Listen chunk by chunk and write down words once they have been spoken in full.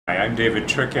Hi, I'm David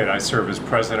Trickett. I serve as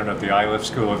president of the Illiff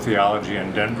School of Theology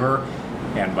in Denver,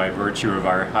 and by virtue of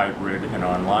our hybrid and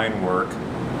online work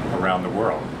around the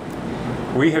world.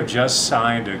 We have just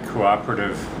signed a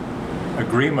cooperative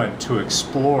agreement to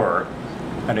explore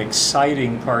an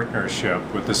exciting partnership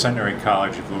with the Centenary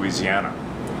College of Louisiana.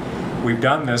 We've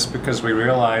done this because we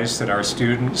realize that our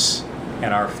students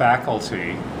and our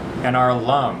faculty and our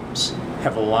alums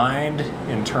have aligned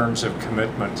in terms of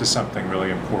commitment to something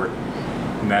really important,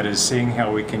 and that is seeing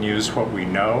how we can use what we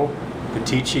know, the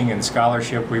teaching and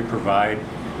scholarship we provide,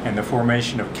 and the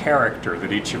formation of character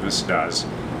that each of us does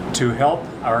to help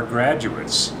our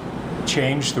graduates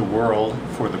change the world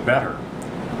for the better,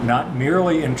 not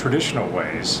merely in traditional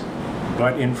ways,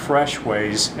 but in fresh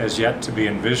ways as yet to be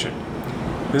envisioned.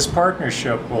 This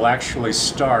partnership will actually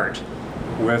start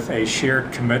with a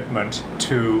shared commitment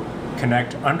to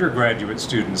connect undergraduate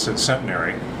students at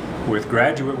Centenary with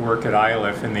graduate work at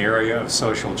Illiff in the area of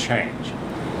social change.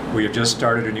 We have just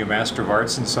started a new Master of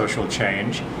Arts in Social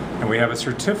Change, and we have a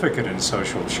certificate in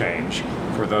social change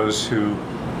for those who,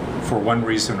 for one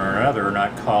reason or another, are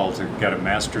not called to get a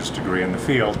master's degree in the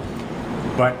field.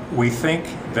 But we think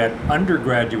that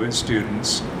undergraduate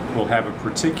students will have a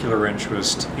particular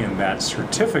interest in that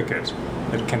certificate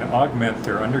that can augment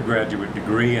their undergraduate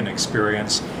degree and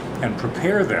experience and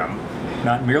prepare them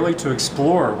not merely to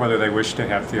explore whether they wish to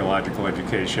have theological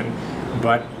education,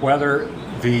 but whether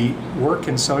the work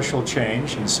in social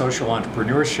change and social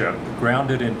entrepreneurship,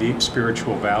 grounded in deep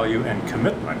spiritual value and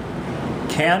commitment,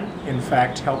 can in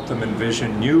fact help them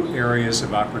envision new areas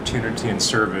of opportunity and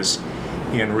service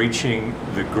in reaching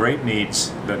the great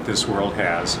needs that this world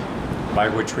has, by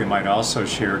which we might also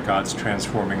share God's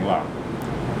transforming love.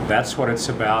 That's what it's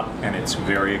about, and it's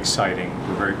very exciting.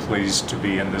 We're very pleased to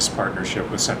be in this partnership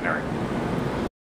with Centenary.